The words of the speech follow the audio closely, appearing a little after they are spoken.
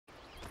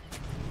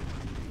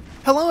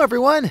Hello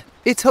everyone,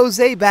 it's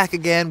Jose back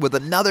again with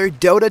another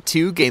Dota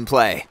 2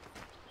 gameplay.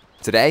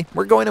 Today,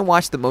 we're going to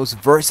watch the most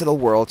versatile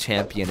world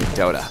champion in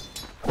Dota.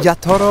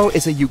 Yatoro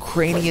is a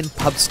Ukrainian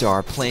pub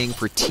star playing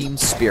for Team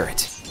Spirit.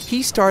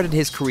 He started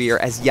his career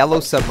as Yellow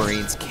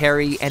Submarine's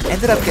carry and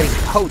ended up getting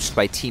poached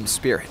by Team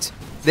Spirit.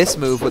 This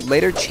move would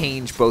later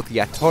change both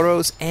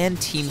Yatoro's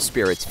and Team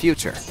Spirit's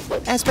future.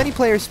 As many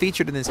players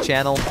featured in this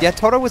channel,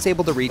 Yatoro was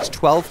able to reach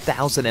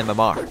 12,000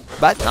 MMR.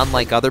 But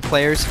unlike other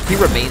players, he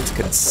remains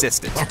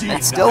consistent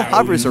and still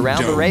hovers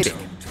around the rating.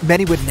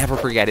 Many would never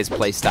forget his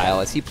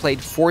playstyle as he played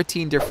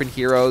 14 different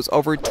heroes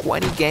over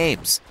 20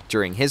 games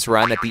during his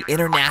run at the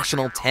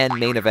International 10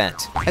 main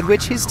event, at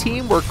which his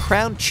team were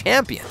crowned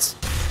champions.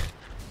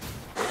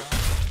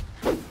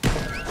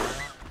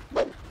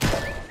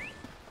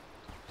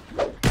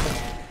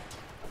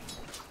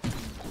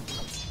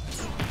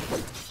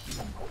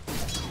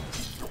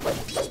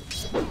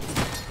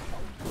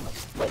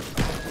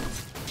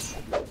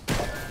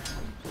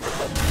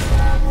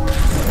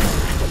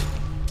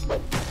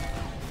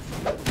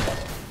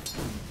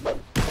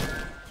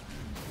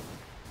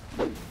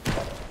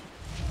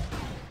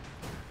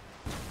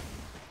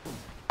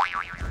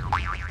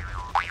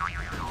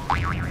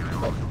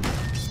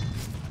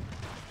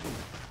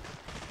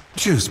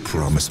 Just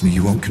promise me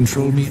you won't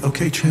control me,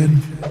 okay,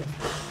 Chen?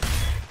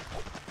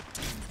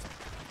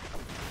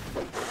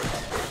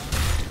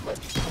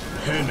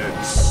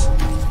 Penance.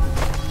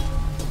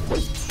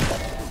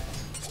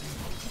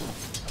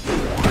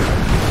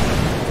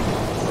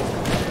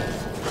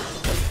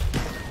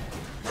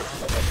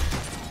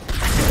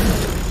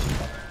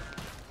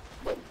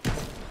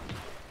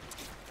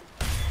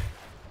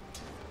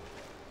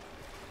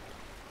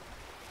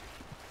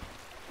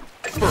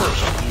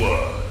 First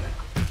blood.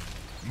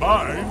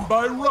 Mine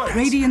by right.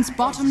 Radiant's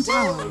bottom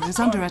tower is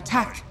under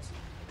attack.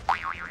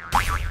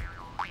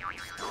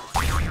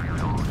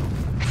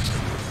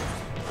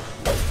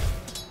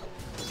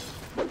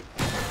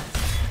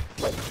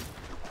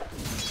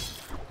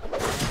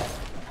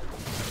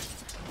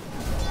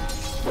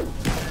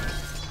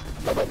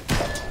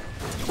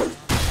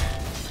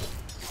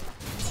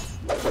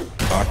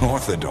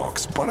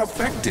 Unorthodox, but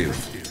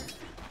effective.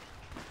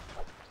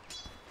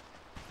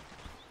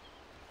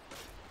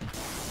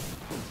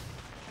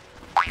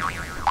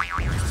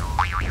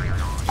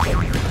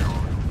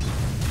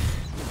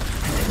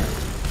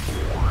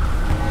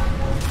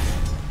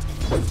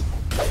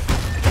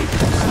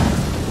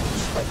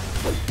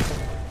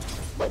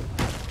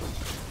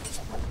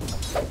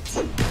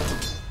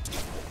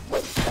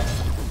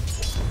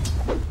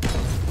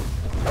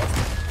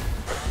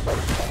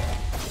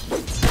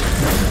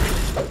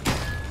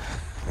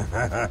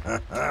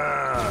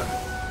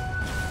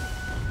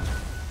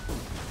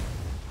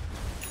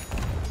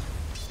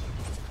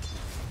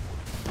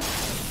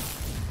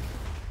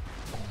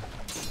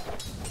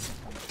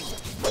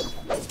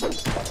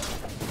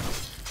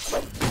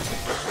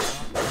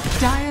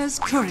 Dire's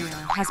courier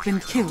has been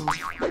killed.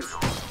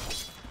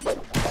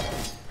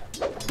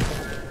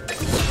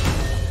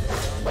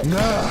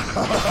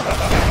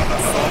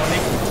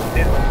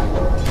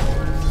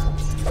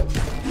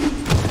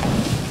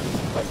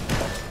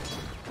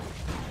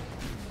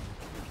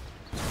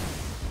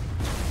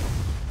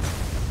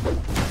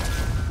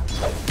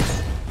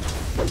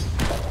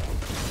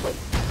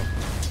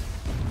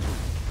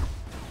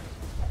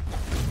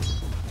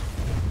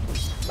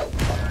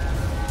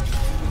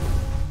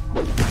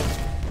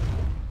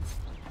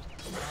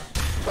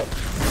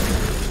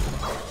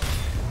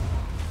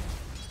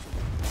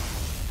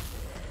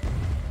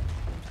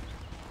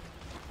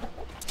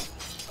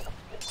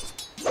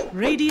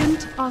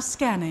 Radiant are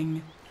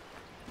scanning.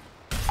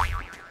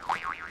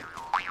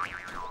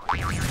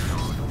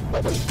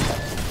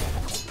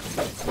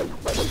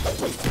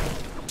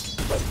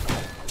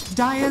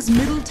 Dire's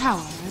middle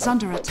tower is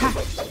under attack.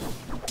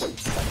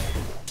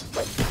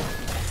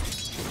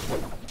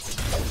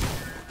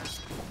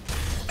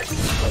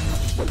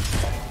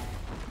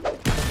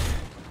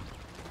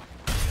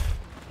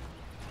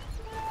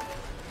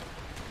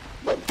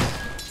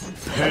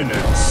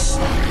 Penance.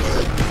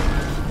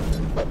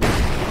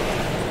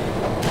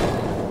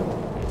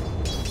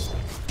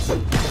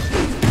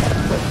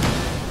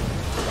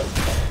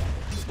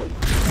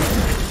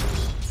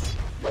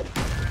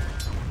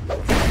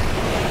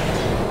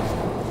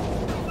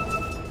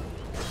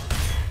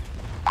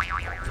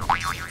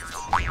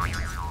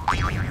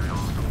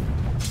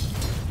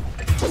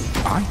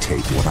 I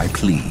take what I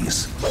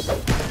please.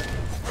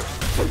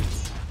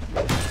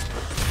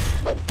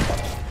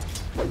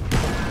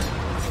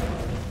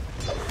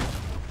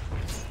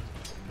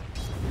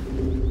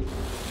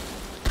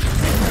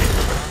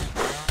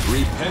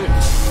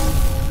 Repent.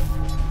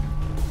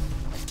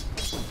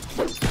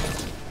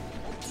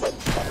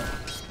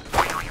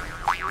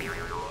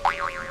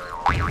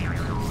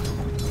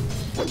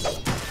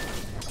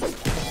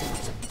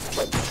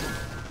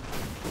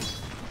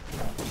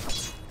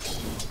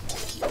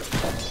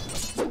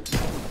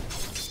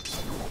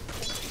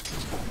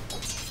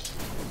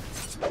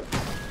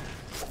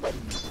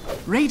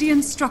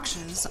 Radiant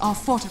structures are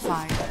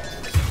fortified.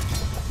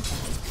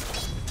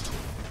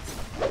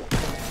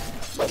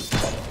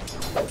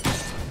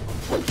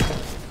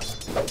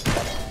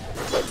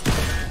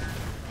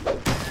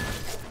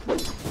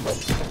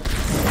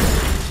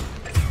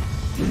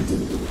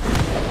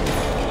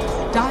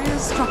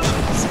 Dire's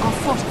structures are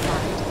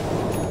fortified.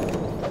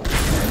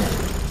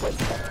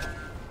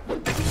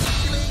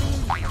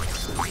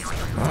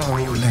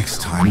 Oh,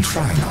 next time,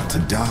 try not to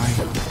die.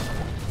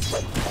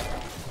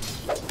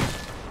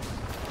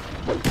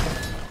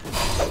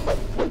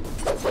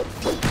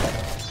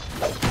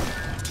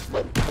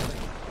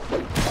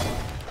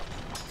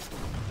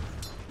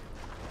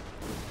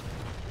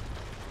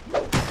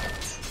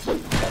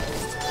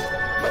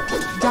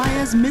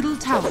 Dire's middle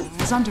tower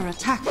is under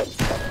attack.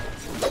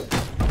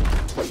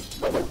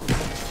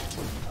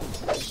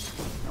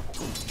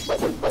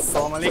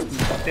 Assalamu alaikum.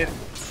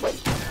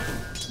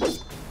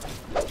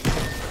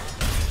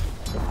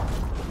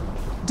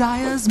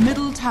 Dire's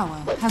middle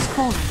tower has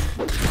fallen.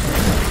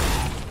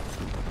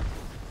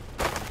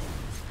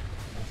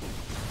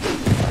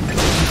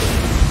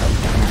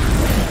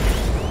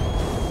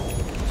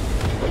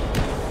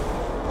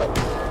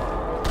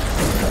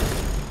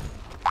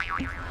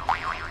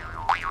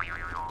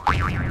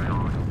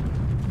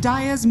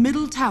 Dire's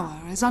middle tower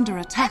is under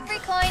attack. Every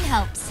coin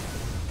helps.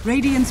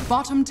 Radiant's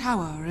bottom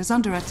tower is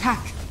under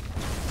attack.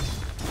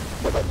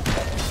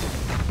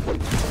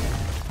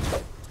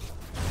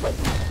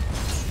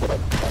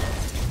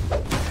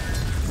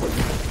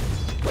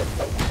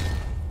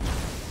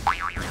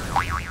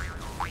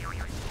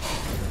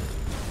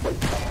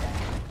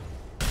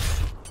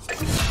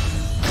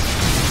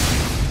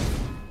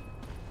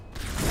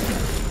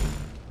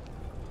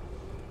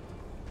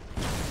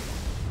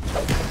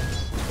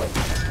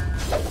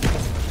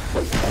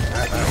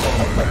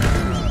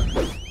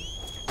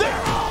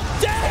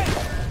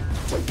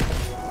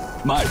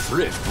 My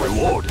thrift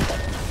rewarded.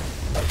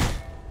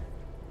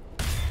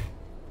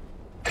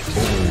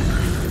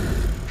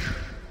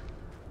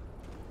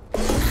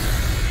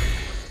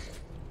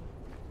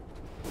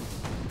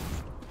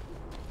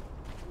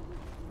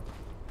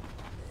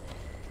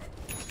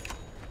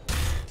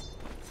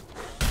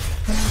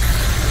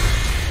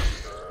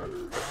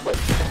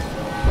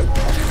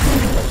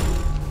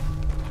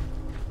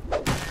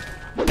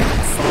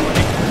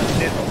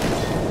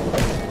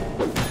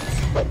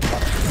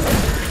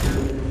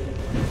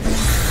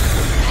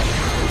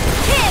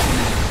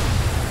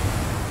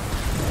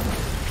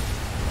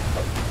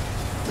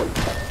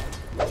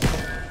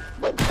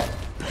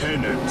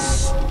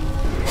 Penance.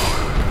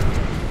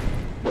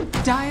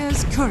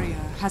 Dire's courier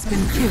has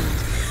been killed.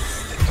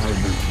 I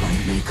met my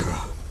maker.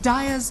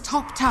 Dire's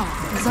top tower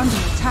is under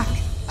attack.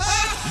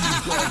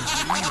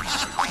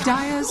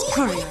 Dire's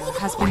courier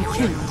has been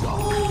killed.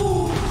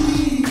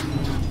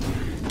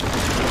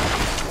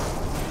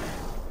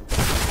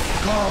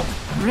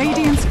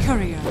 Radiant's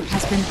courier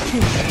has been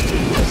killed.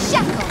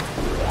 Shackle.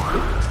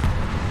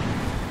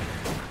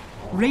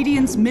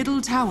 Radiant's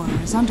middle tower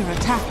is under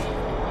attack.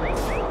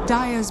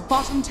 Dire's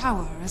bottom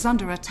tower is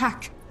under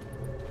attack.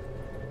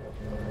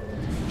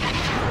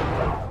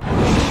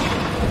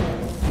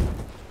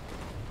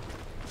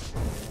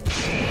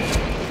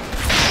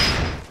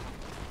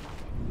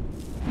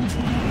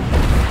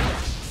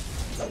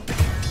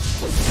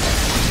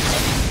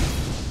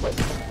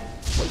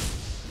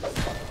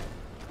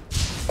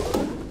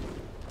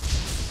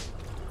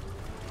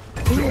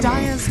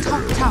 Dire's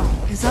top tower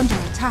is under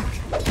attack.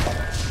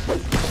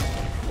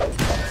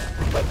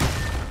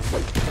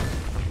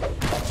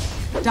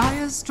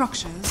 Dire's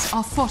structures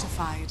are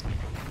fortified.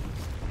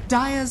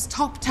 Dire's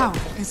top tower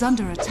is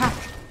under attack.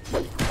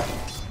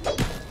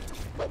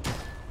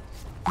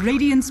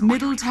 Radiant's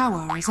middle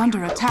tower is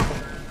under attack.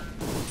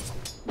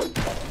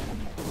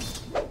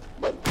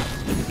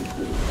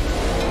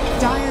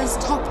 Dire's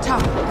top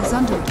tower is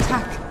under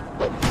attack.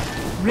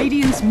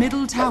 Radiant's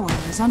middle tower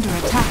is under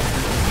attack.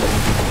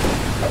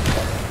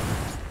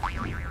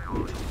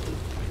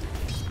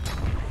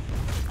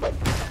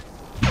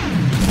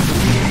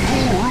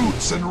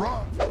 Roots and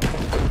run.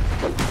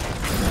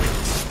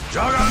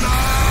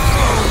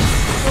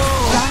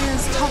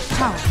 Dire's top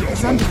tower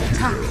is under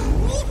attack.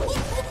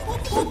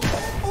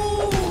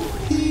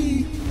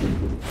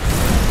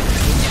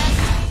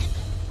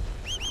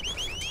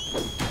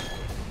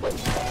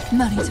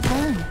 Money to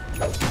burn.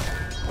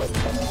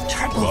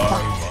 Triple By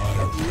fire.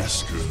 my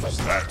whiskers,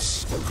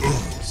 that's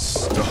good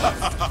stuff.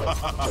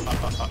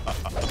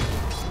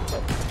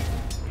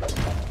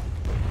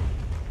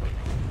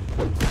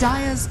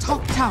 Dire's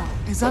top tower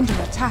is under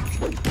attack.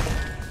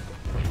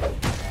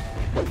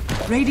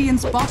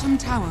 Radiant's bottom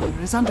tower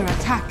is under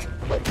attack.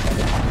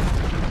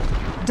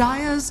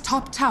 Dire's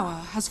top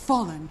tower has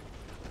fallen.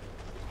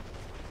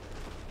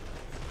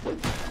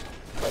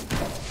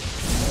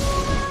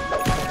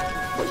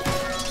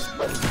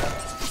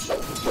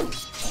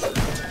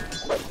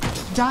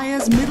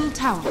 Dire's middle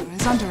tower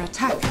is under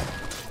attack.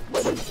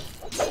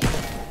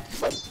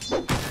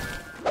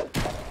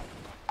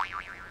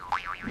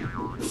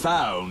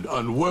 Found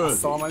unworthy.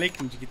 Assalamu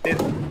alaikum jigiter.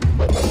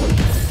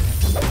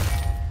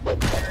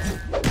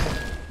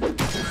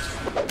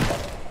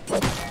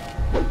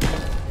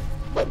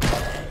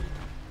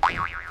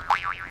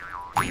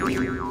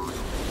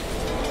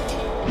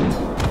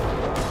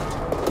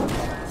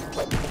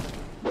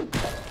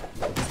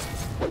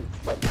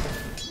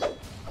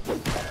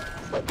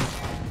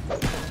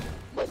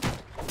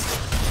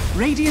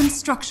 Radiant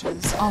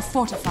structures are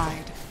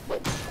fortified.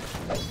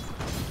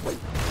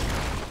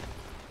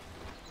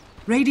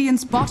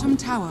 Radiant's bottom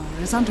tower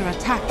is under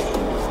attack.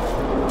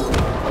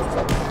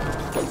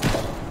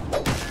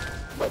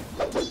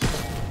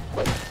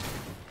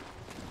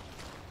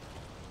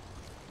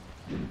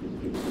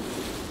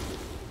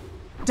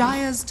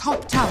 Dire's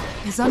top tower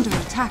is under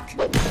attack.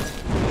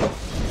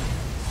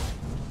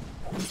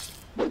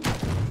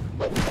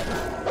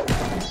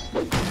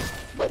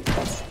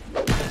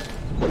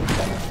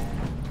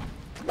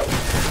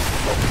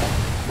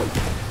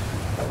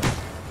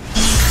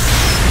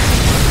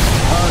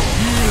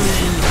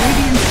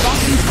 Radiant's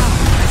bottom tower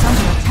is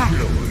under attack.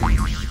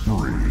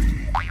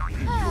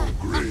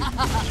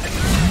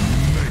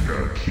 Mega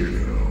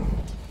kill.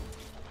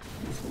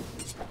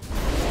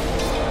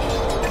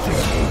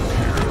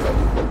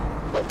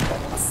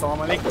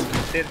 Assalamu alaikum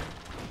jigiter.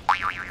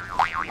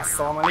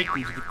 Assalamu alaikum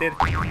jigiter.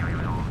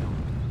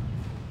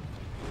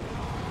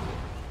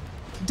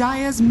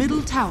 Dire's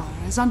middle tower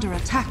is under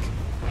attack.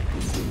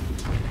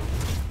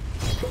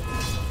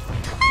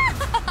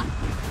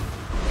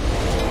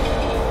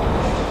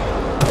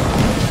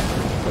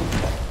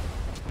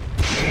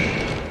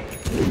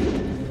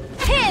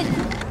 Hit!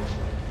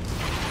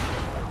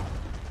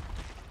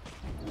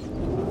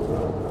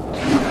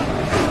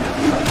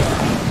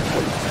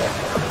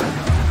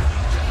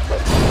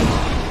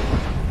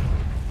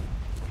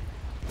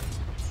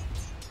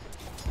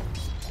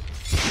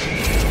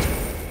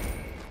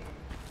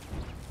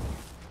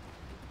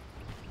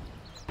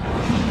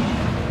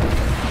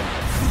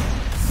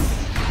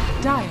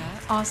 Dire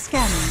are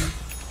scanning.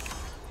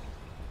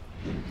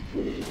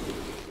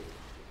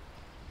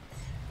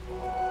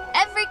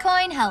 Every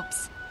coin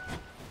helps.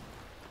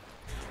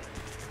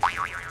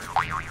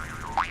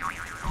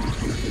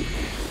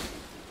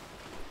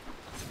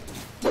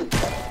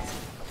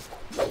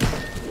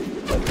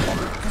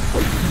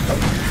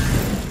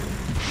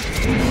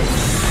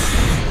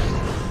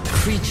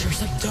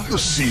 Creatures of The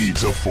darkness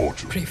seeds of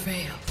fortune.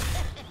 prevail.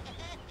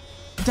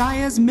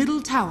 Dire's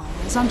middle tower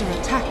is under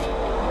attack.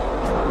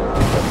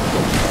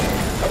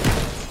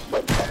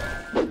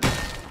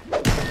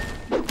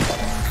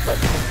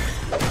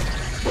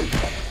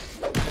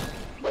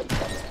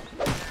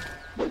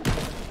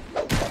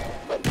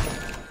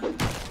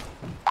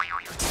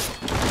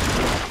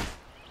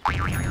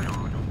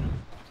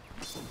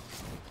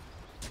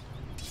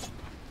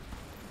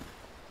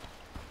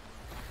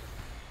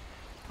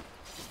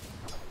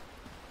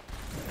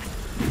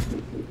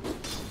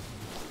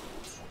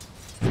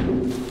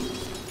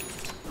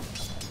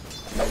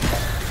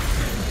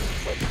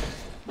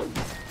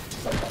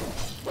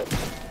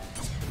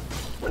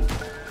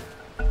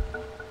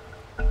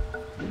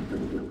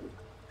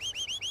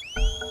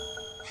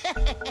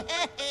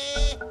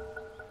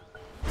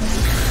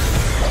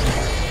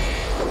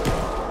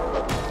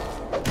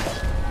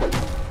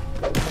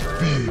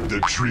 Feed the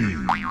tree.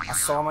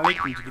 Assalamu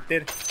alaikum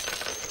jigiter.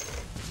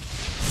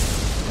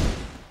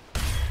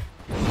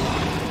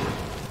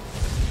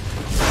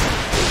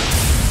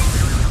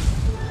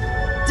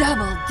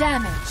 Double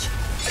damage.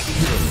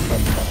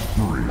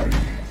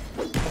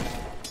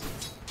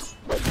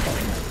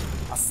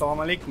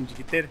 Assalamu alaikum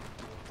jigiter.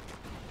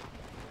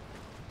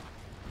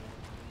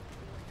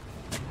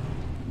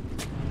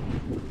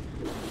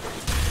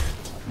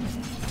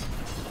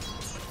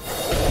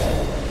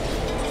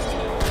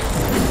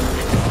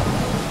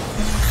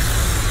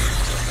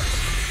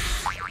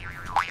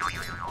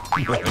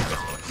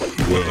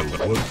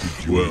 What did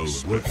you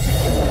expect?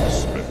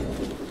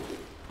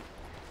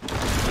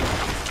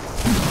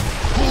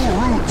 Pull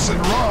roots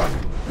and run.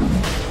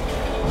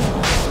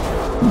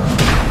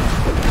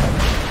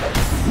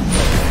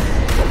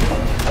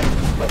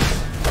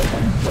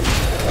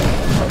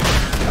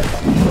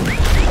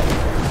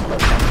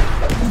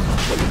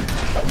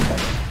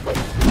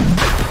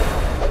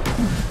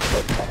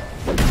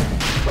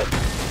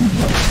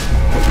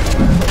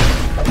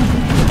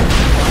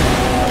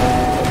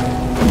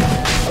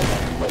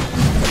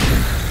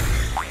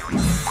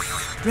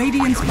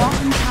 Radiant's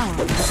bottom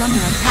tower is under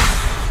attack.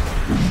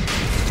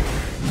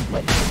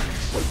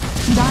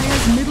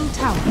 Dire's middle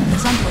tower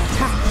is under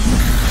attack.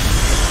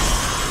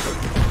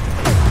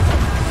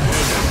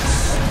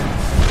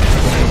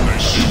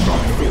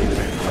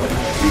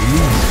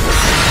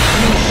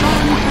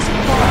 Roshan has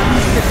fallen.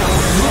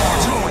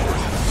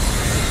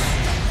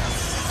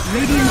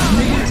 Radiant's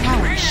middle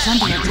tower is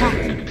under attack.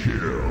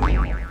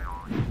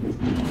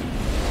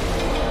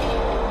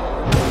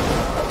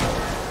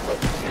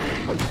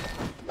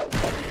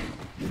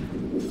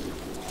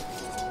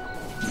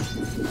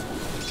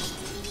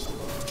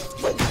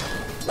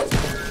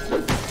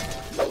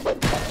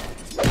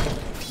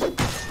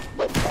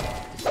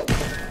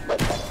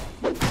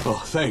 Oh,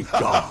 thank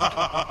God.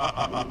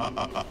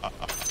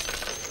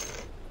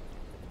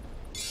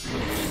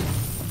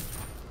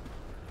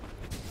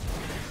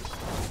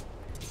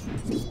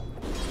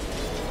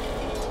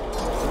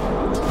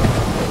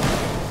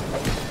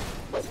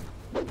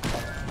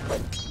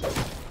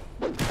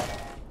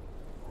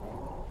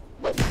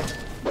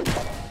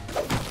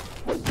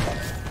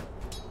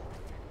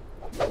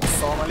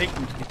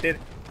 عليكم تتر.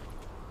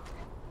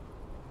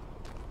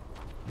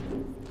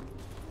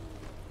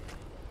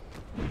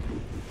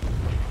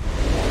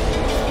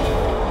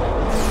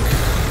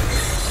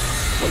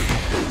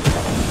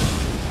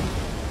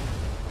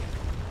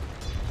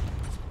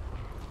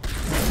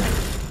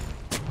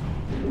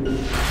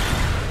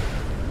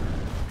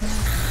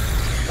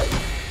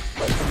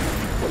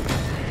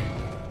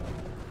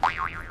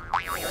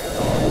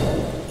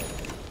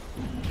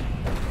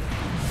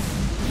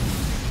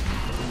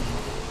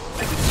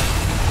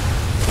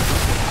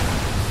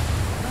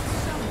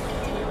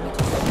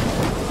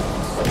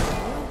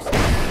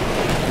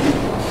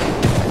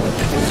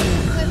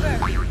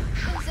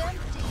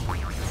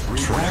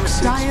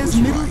 Dire's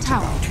middle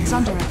tower is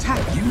under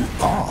attack. You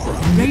are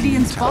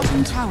Radiant's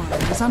bottom tower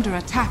is under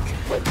attack.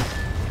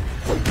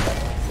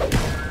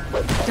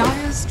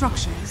 Dire's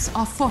structures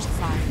are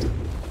fortified.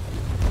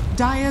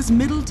 Dire's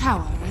middle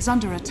tower is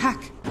under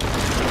attack.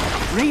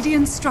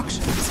 Radiant's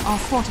structures are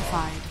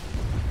fortified.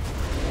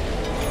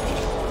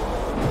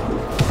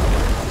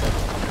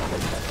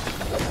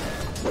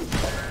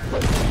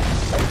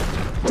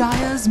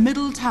 Dire's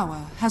middle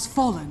tower has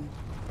fallen.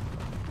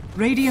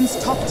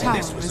 Radiant's top tower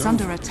is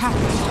under attack.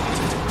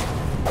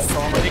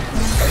 السلام عليكم.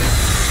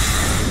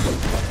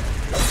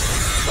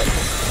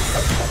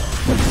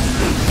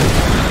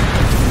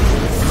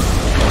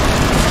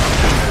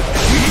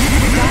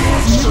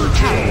 Dire's middle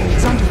tower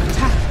is under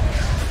attack.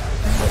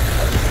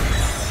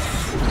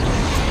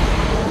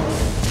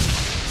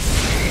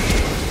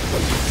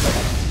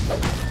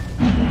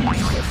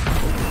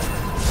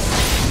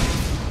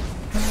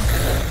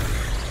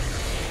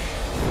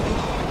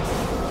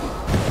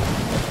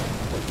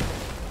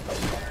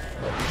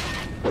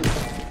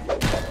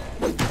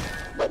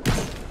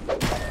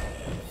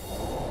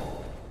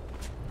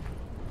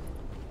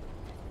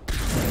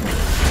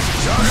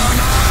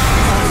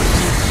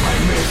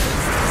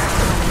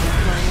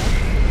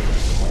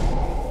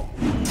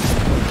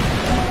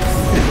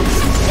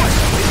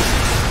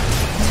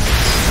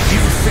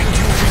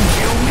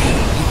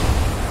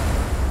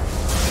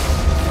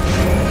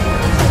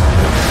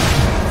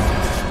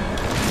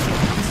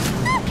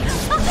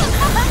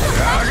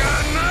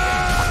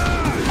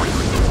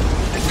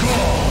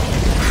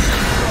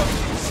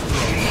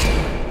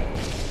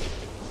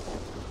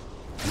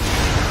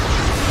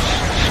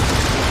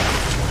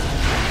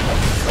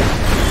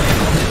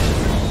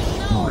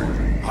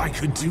 I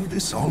could do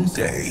this all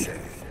day.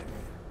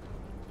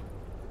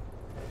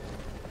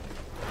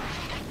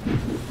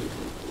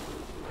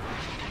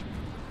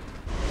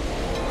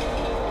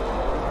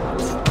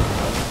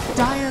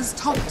 Dire's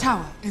top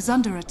tower is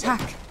under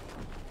attack.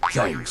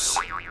 Thanks.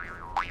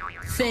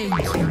 Thank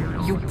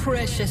you, you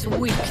precious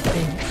weak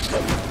thing.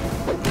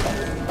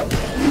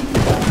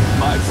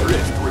 My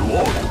thrift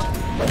rewarded.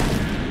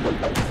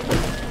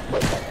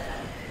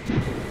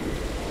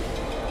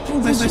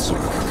 Will this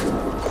work?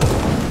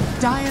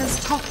 Dire's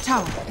top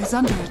tower is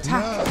under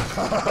attack.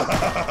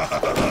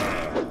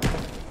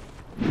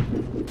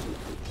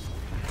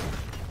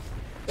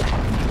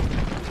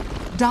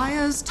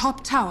 Dire's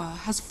top tower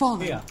has 可以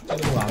fallen. 啊，这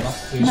个就完了，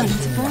可以去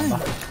玩吧。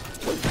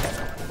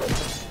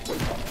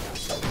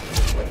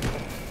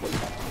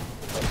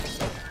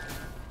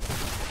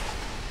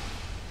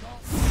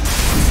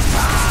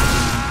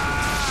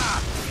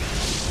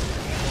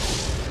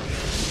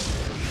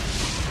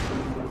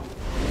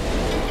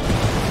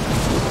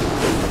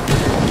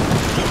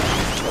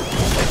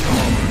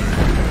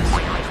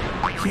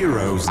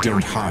 Heroes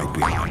don't hide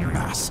behind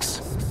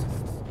masks.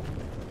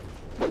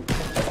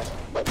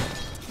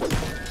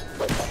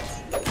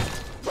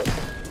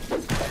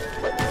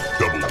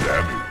 Double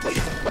damage.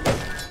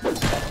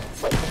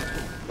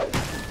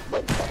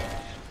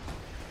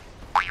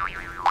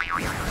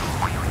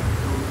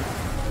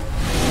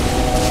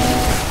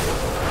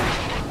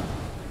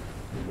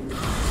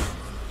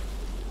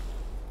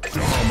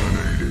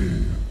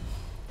 Dominating.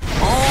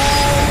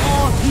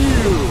 All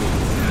heroes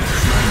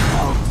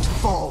must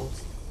fall.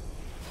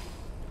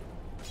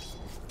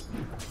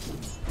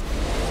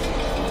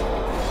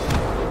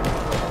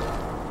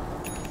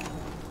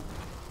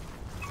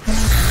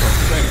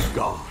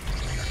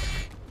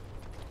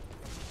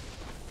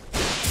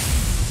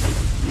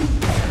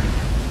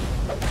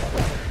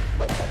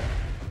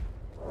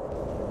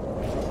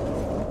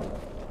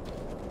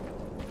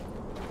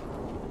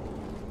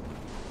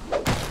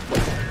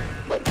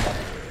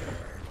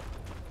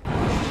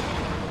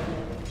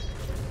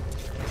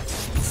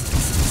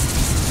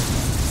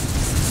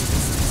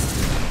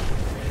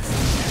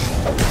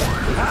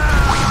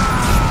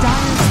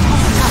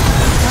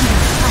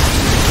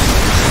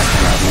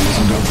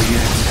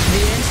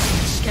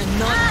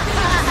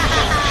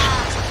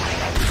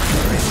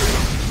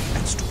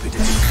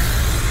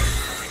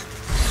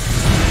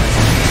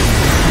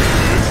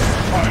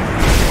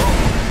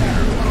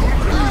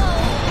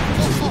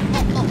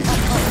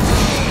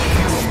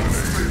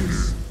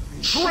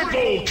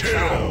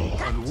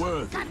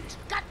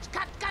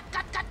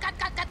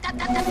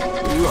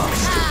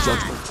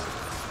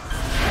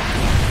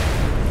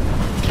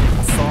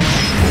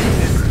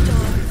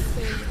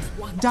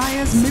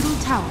 Dire's middle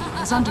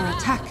tower is under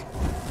attack.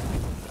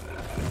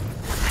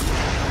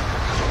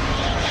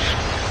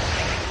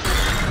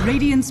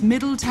 Radiant's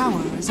middle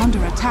tower is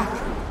under attack.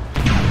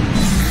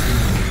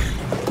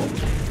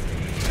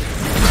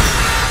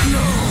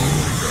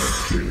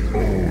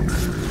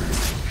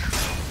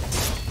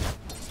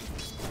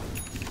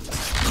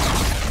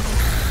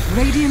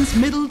 Radiant's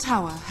middle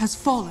tower has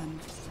fallen.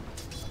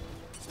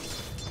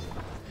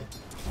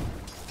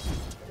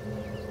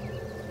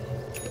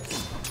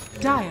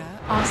 Dire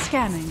are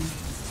scanning.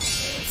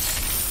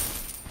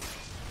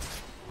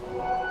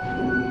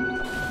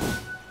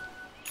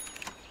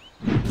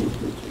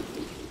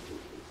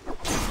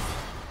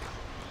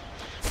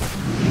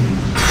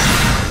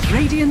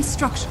 Radiant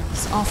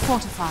structures are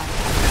fortified.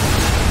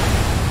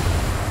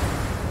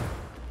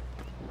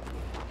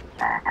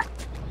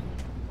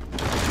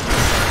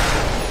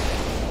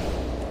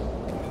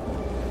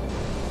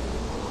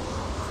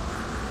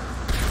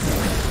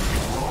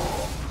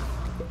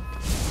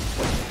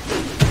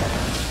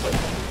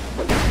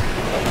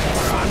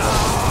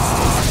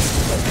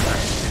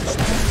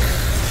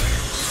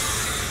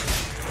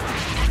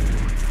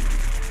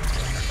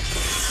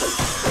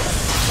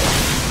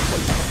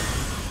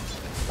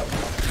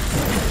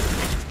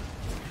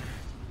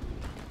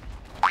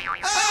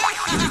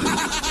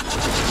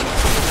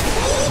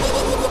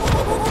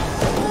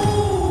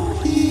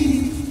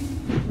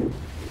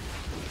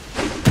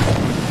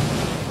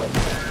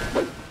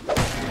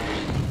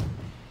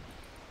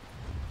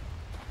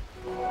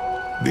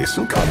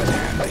 This'll come in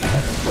handy.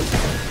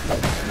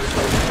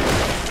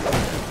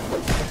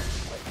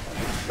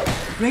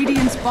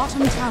 Radiant's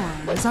bottom tower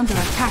is under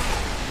attack.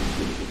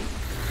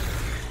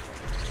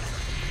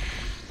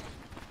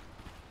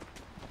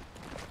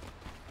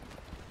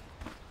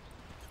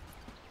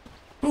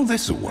 Oh,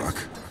 this'll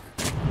work.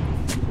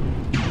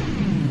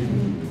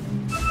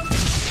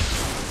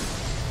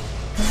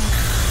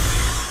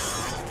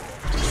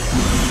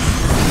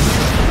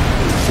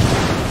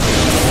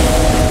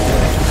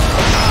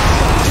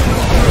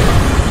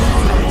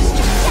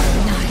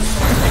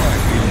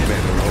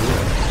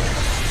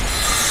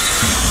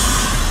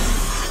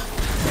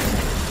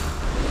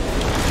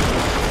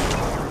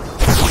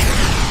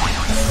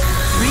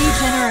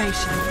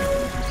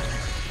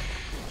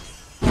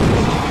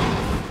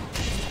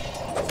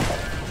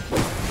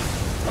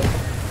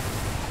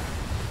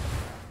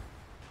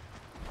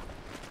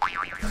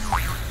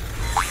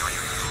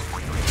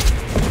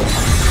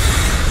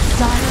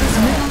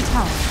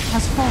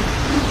 Has fallen.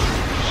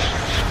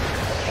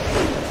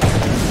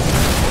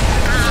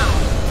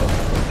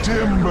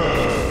 Timber!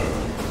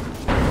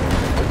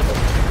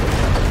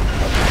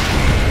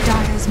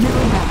 Dire's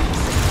middle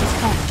barracks has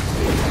fallen.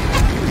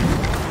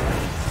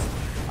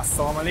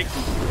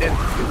 Assalamualaikum. Dead.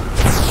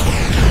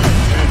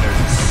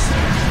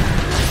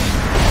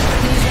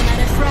 Even at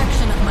a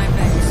fraction of my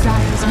base.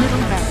 Dire's middle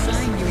barracks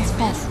has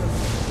fallen.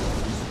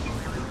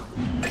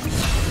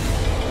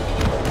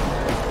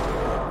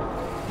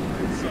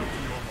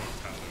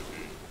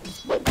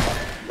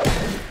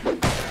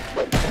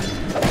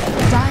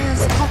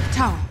 Dire's top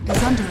tower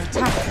is under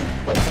attack.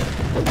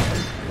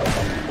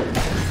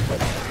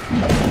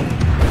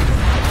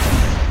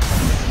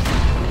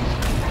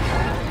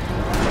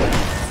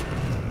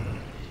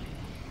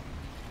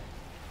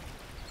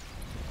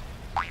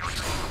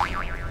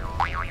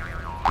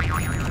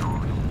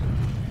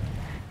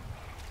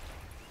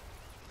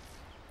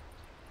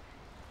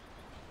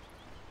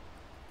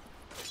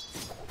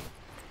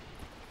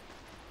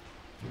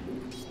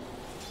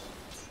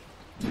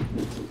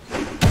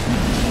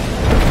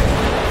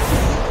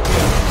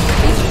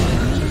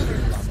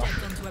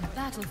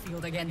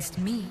 Battlefield against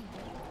me.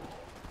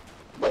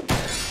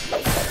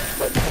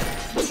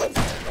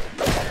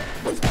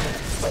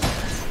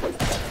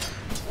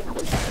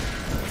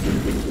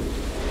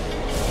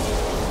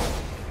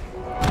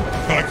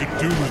 I could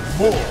do with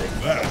more of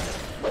that.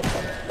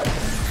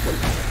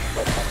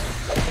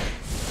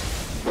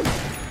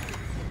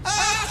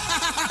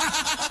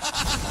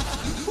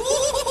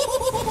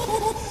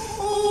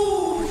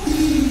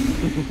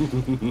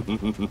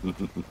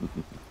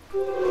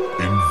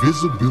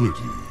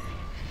 Invisibility.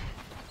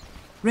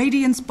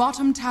 Radiant's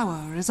bottom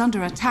tower is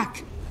under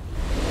attack.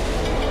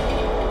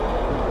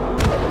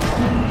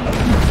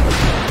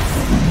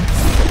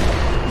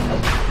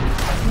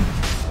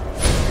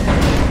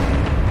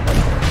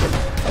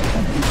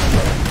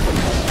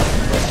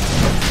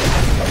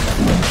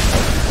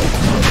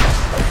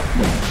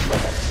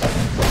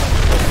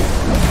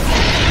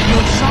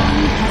 Your song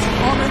has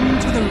fallen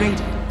to the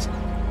Radiant.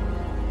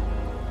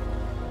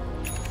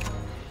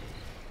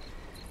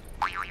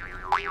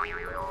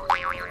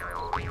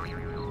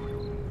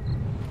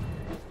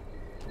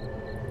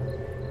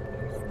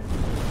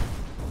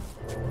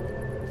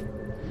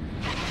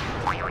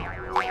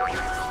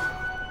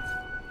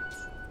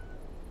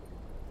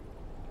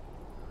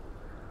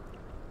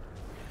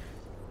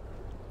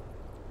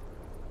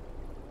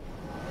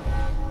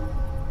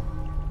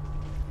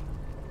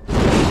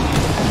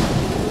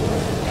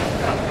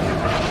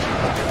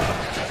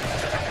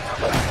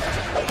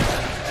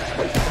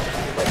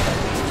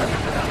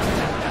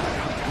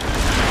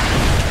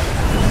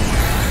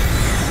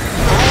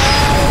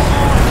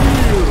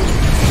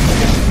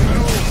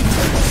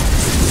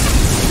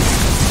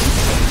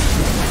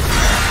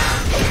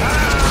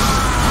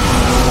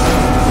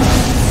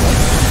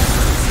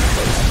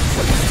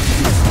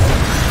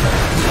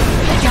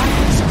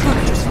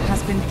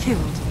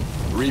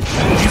 You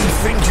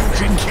think you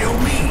can kill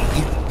me?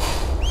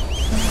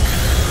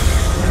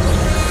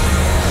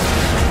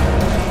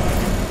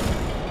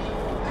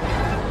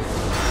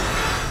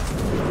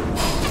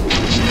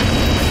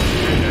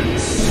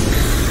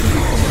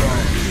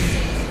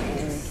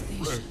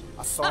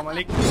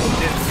 Assalamualaikum.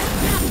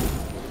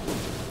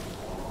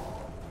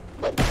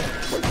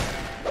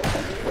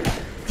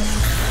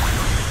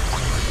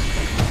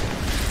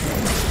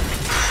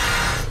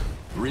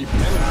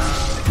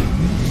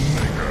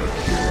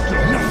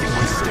 Nothing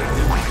will stand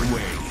in my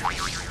way.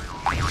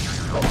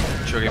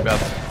 Что, ребят,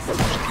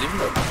 может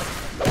ливнуть?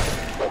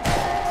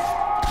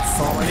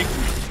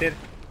 Assalamualaikum.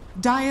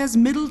 Dire's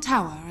middle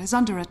tower is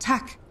under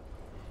attack.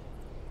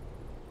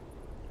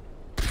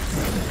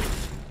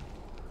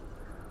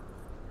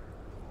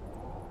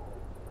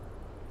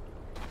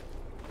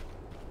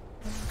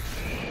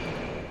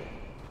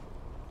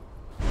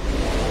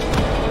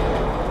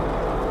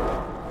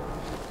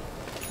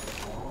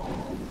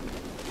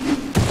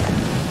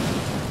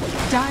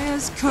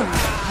 Dire's courier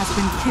has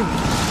been killed.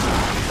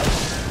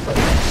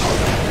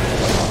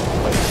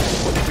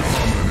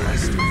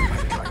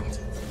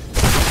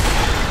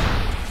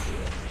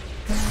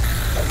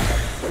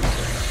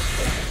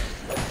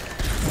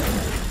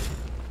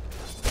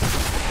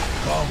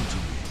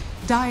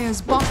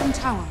 Dire's bottom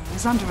tower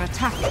is under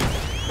attack.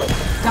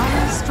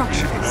 Dire's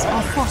structures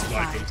are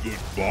fortified. Like a good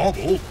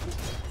bauble.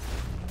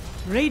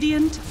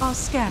 Radiant are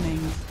scanning.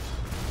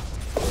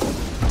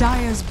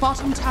 Dire's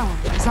bottom tower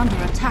is under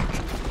attack.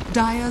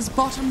 Dire's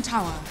bottom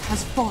tower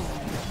has fallen.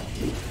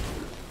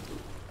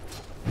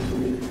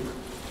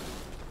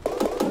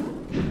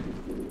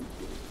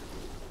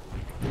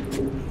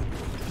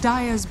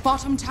 Dire's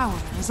bottom tower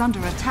is under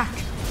attack.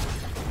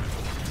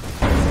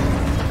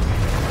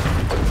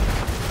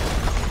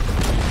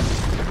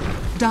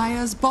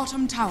 Dire's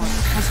bottom tower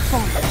has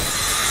fallen.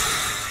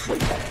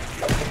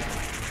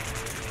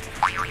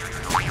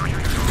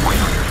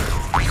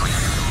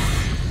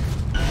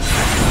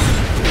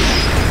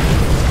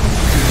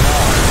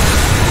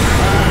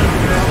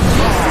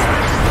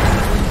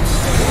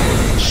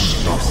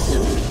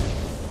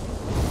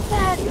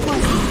 That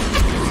wasn't.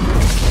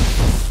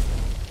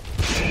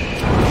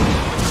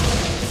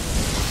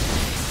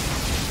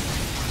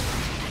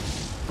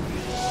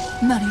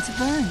 Money to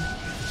burn.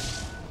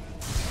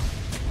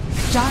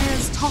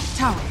 Dire's top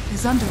tower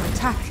is under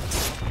attack.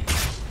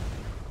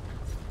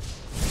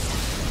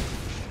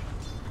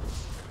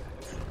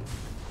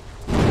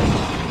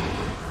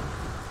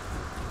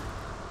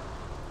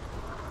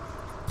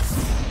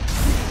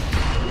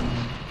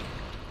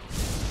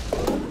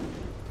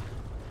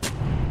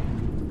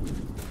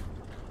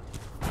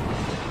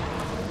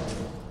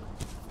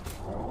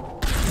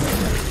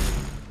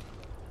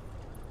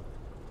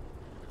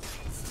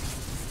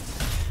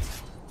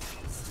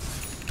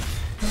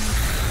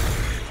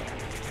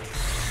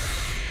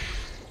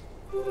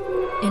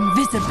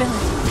 Invisibility.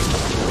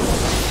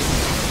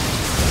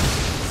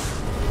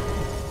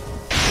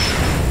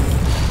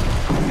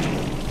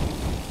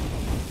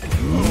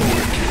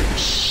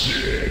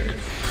 Sick.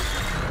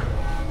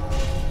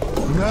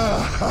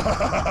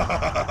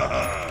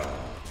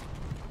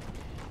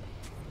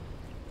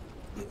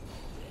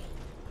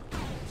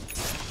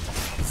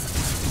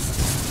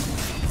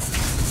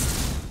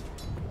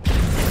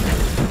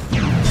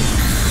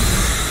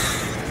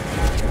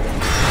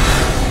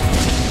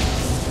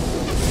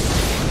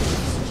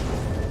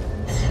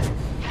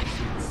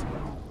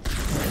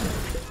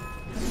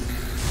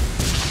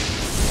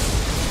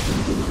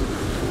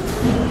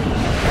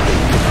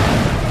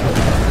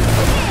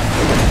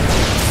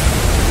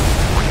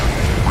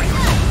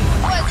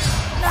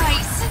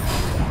 Nice.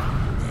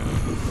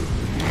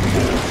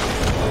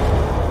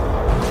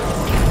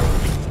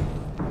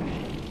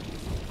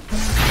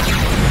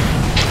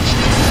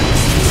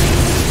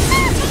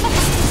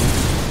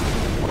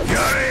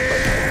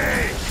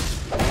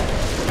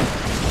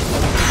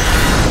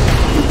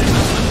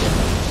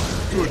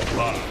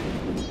 Goodbye.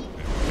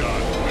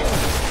 God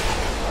bless.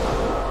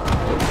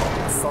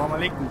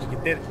 Assalamualaikum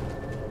sekitar.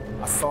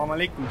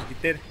 Assalamualaikum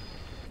sekitar.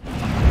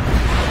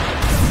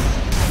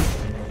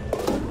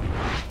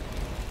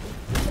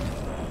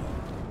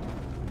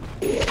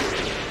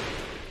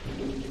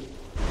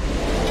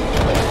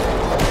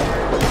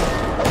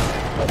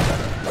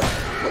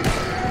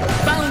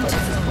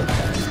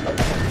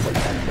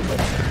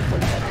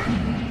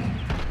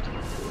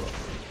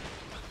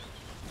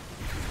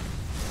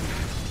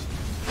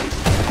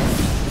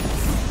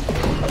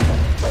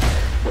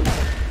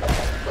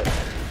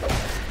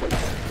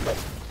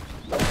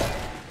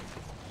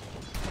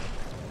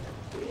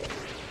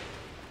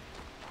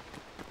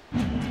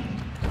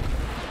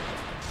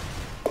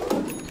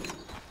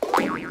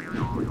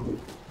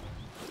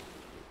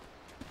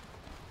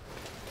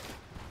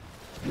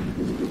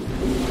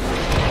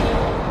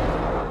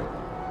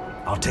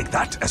 I'll take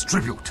that as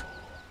tribute.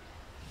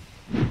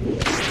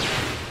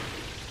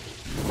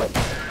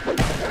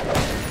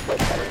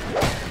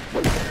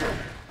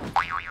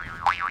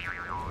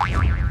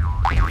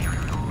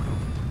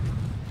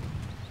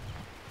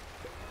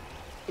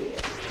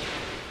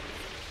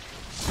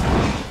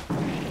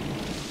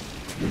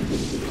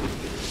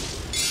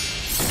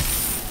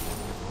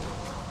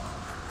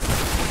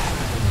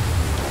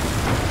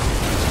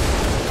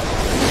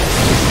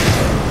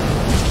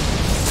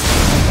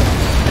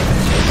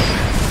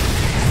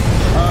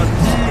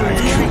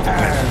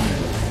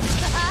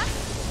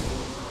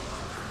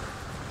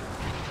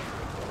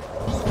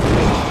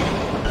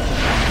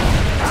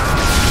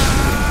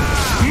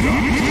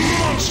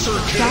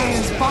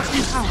 Dire's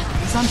bottom tower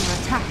is under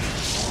attack.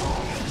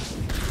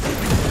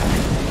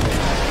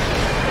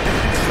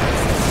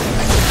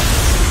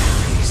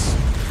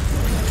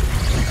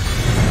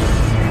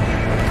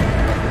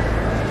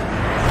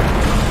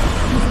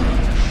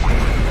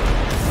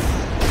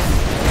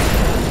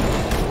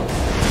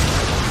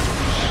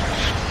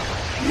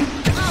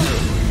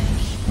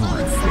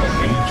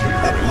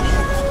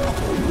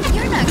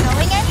 You're not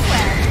going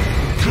anywhere.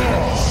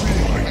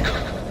 Like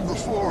the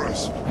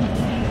forest.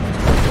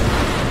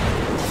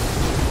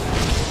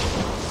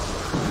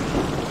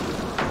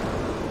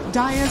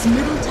 Dire's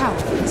middle tower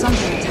is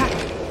under attack.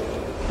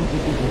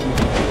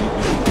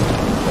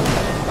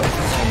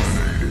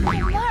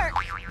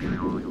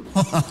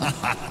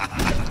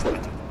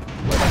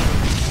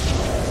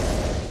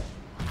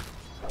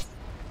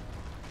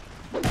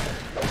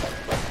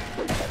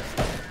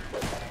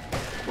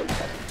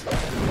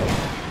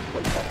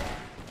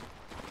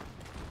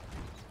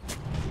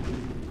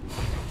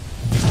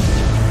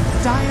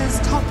 Dire's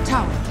top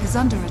tower is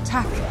under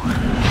attack.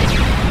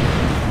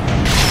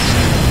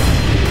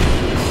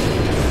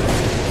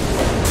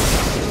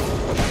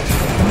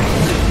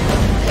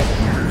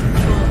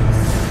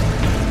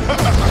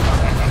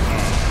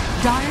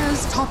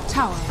 Dire's top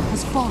tower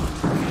has fallen.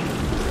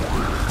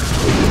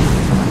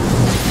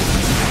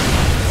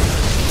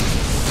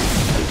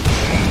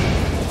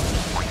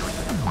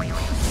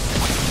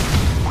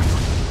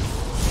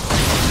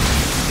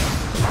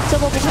 That's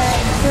all it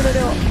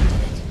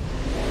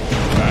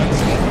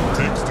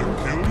takes to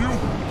kill you?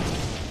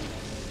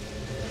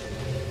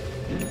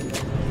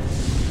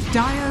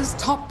 Dire's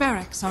top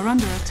barracks are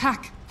under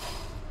attack.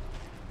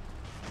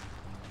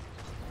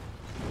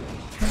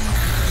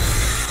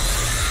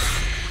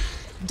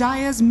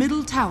 Dire's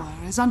middle tower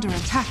is under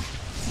attack.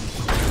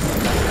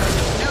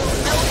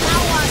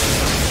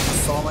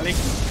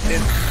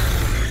 Assalamualaikum.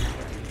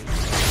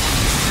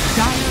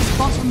 Dire's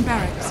bottom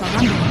barracks are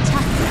under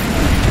attack.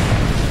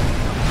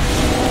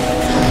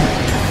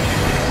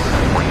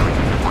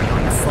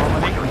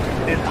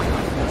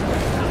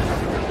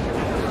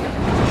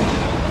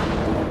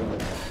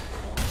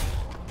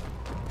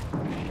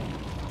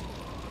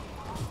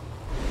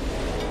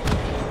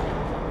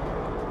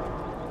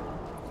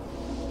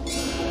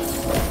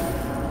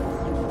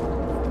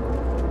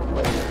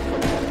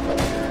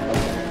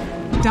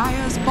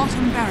 Dire's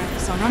bottom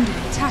barracks are under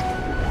attack.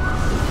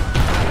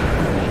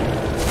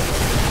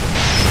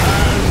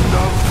 Hand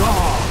of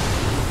God!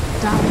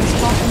 Dire's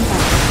bottom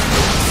barracks.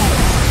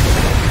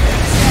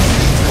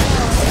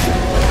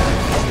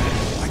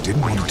 I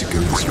didn't want it to go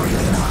this way,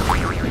 Lena.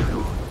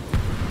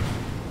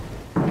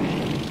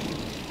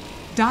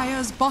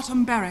 Dire's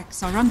bottom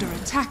barracks are under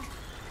attack.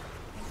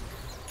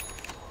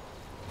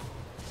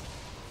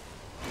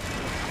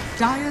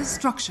 Dire's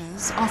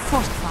structures are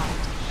fortified.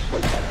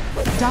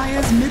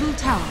 Dire's middle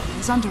tower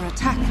is under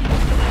attack.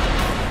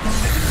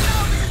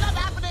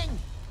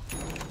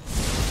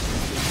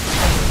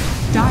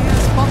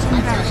 Dire's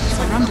bottom barracks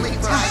are under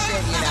attack.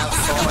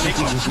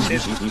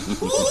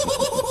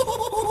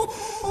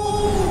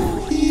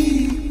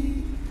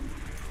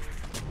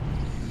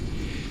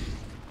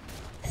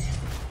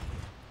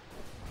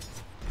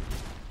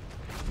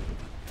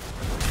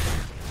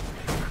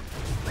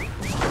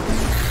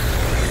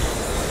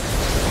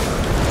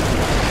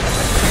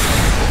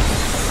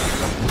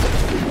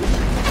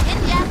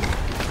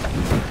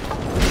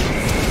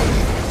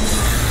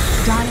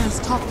 Dire's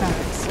top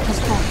barracks has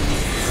fallen.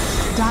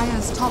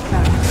 Dire's top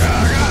barracks has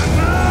fallen.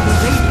 The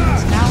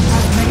Radiant now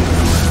have many.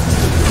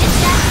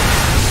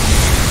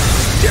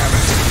 Damn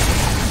it!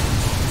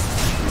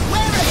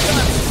 Where are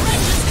your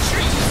precious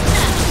trees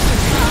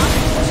now?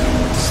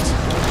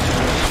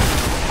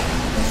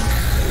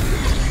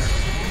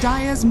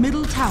 Dire's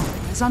middle tower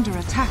is under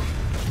attack.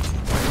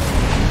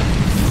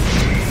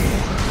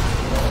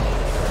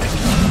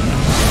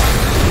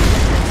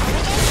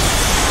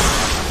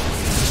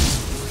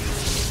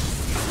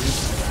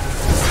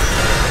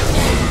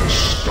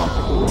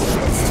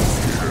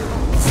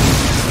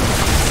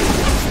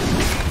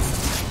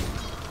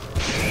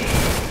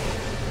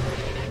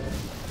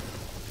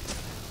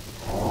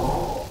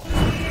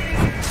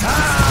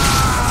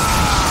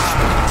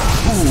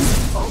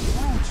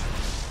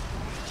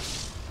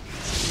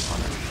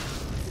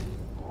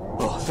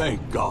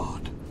 Thank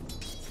God.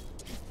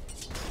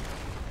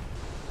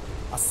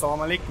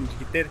 Assalamualaikum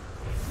kita.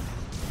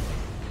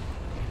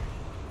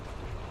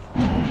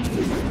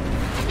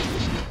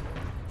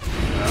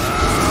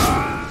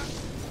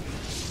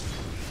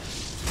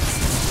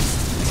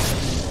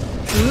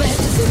 Let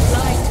the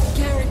light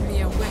carry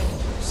me away.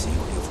 See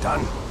what you've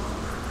done.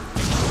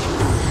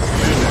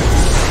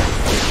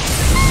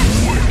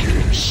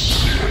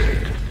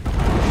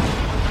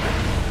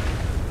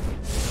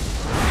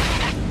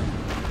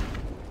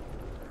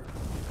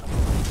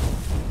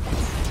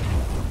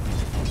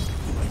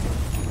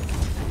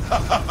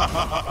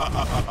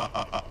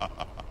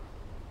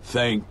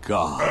 Thank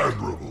God.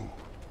 Admirable.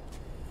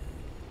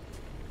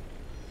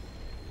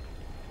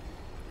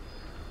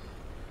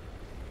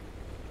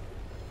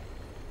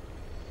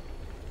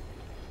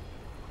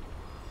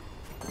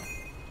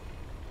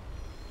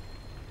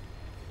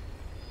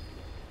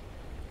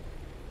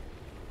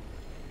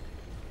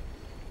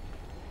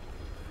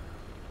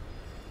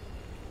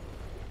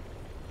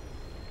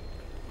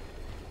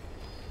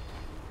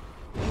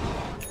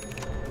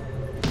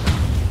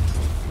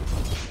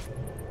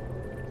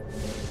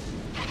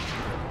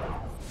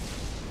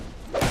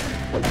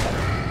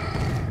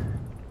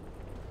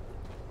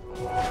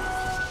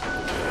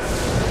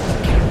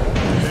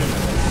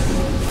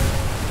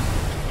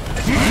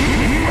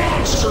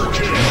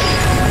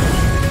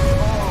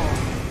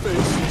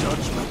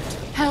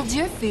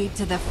 feet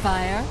to the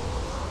fire?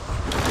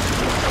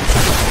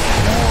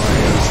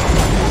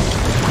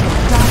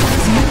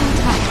 Dire's middle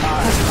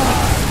tower has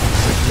fallen.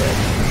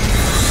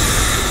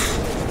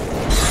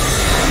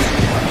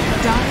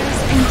 Dire's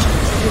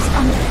ancient is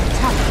under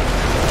attack.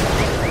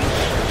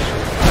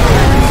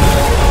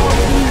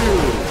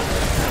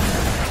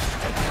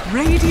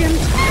 Radiant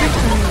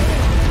victory.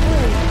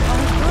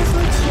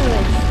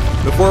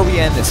 Before we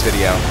end this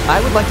video, I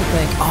would like to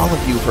thank all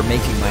of you for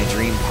making my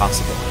dream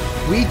possible.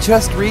 We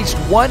just reached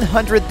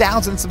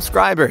 100,000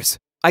 subscribers.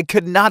 I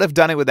could not have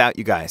done it without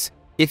you guys.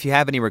 If you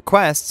have any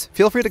requests,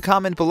 feel free to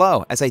comment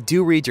below, as I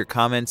do read your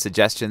comments,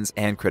 suggestions,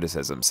 and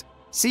criticisms.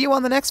 See you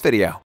on the next video.